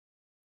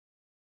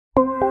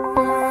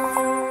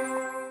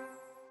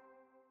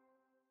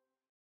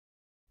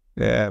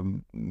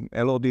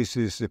Hello, this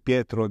is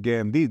Pietro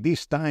again.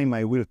 This time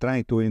I will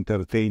try to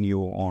entertain you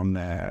on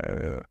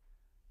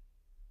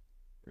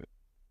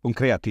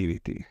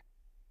creativity.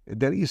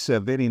 There is a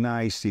very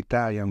nice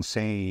Italian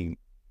saying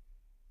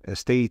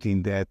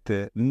stating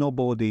that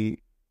nobody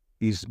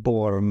is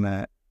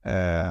born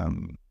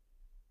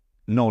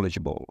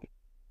knowledgeable.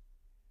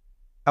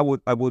 I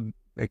would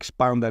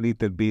expand a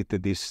little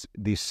bit this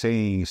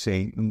saying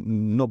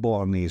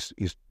nobody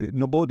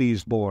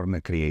is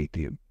born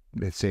creative.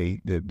 Let's say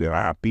that there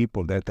are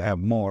people that have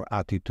more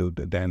attitude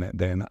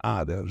than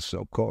others,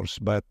 of course,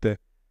 but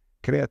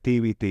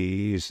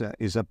creativity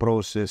is a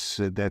process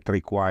that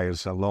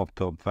requires a lot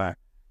of,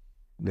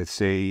 let's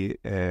say,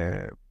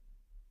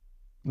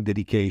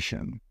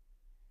 dedication,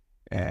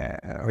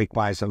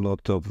 requires a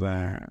lot of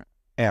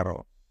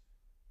error,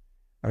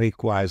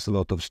 requires a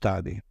lot of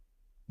study,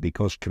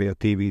 because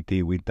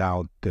creativity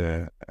without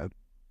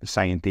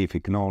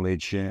scientific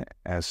knowledge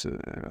has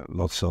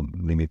lots of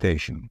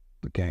limitation,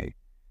 okay?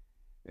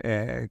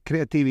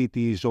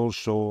 Creativity is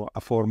also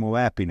a form of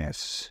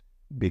happiness,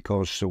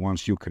 because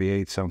once you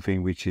create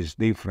something which is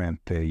different,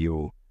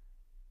 you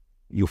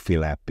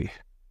feel happy.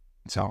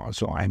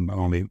 So I'm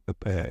only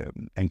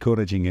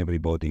encouraging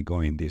everybody go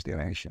in this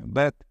direction.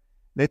 But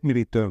let me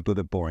return to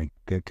the point.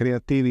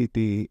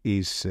 Creativity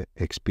is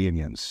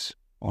experience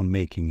on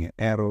making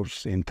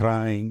errors and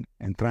trying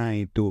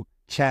to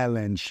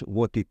challenge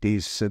what it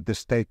is, the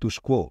status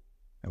quo.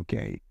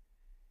 Okay,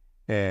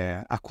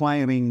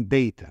 acquiring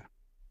data,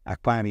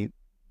 acquiring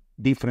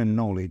different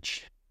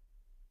knowledge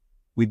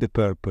with the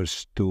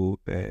purpose to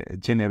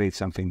generate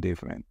something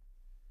different.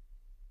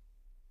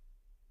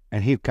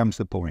 And here comes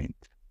the point.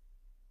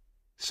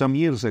 Some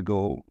years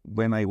ago,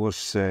 when I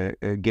was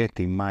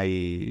getting my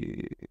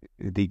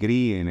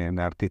degree in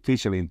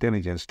artificial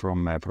intelligence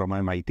from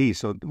MIT,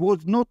 so it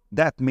was not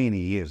that many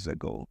years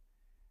ago,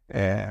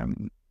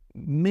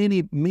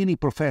 many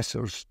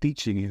professors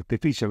teaching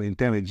artificial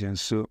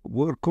intelligence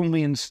were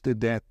convinced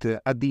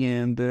that at the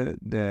end,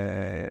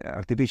 the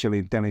artificial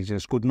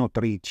intelligence could not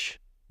reach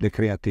the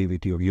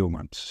creativity of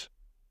humans.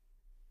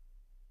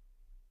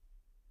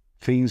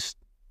 Things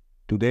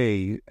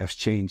today have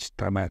changed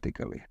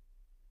dramatically.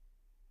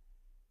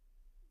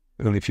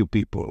 Only few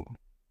people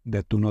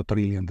that do not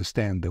really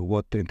understand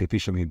what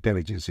artificial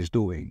intelligence is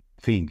doing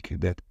think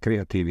that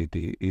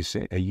creativity is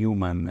a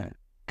human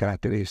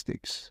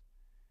characteristics.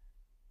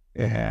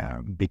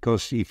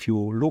 Because if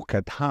you look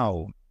at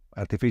how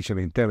artificial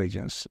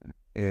intelligence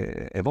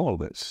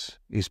evolves,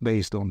 it's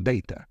based on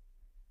data,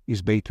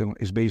 it's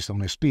based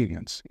on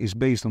experience, it's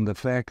based on the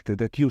fact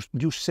that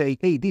you say,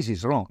 hey, this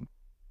is wrong,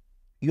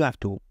 you have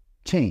to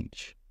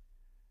change.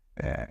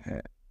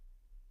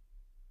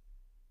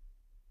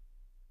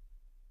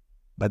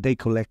 But they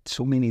collect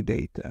so many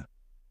data.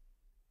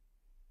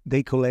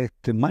 They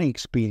collect my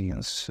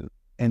experience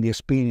and the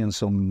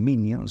experience of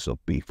millions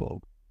of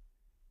people.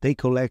 They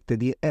collect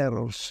the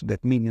errors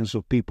that millions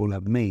of people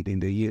have made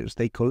in the years.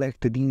 They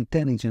collect the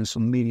intelligence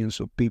of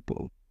millions of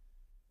people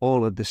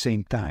all at the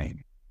same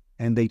time.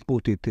 And they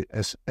put it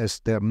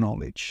as their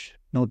knowledge,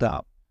 no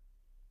doubt.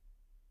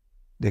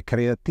 The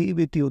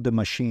creativity of the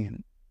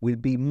machine will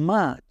be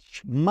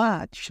much,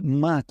 much,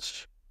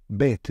 much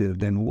better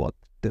than what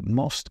the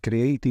most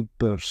creative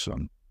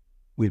person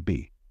will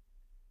be.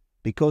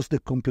 Because the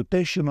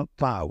computational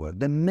power,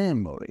 the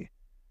memory,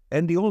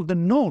 and all the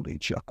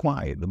knowledge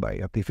acquired by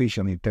the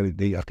artificial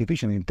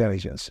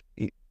intelligence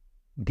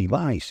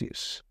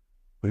devices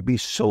will be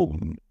so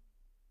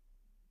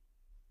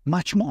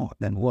much more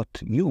than what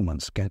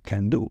humans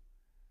can do,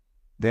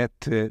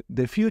 that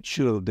the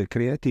future of the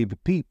creative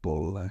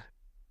people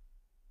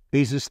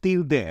is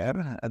still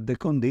there at the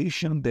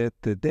condition that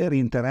their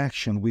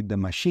interaction with the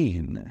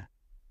machine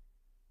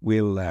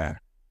will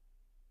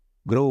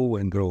grow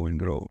and grow and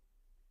grow.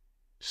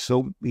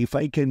 So if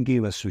I can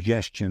give a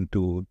suggestion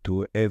to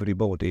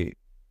everybody,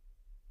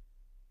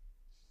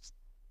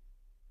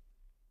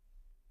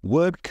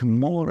 work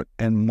more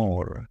and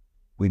more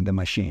with the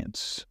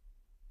machines.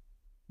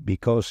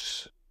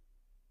 Because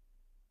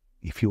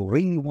if you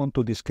really want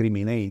to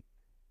discriminate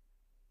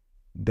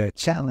the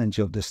challenge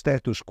of the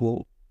status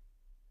quo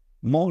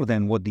more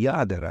than what the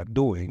other are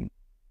doing,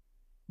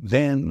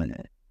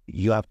 then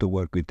you have to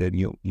work with the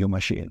new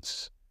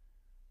machines.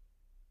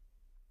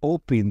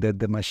 Hoping that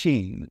the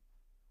machine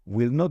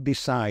will not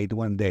decide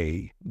one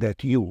day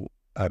that you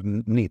are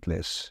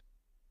needless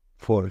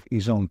for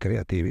his own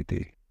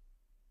creativity.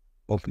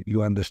 Hope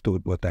you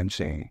understood what I'm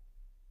saying.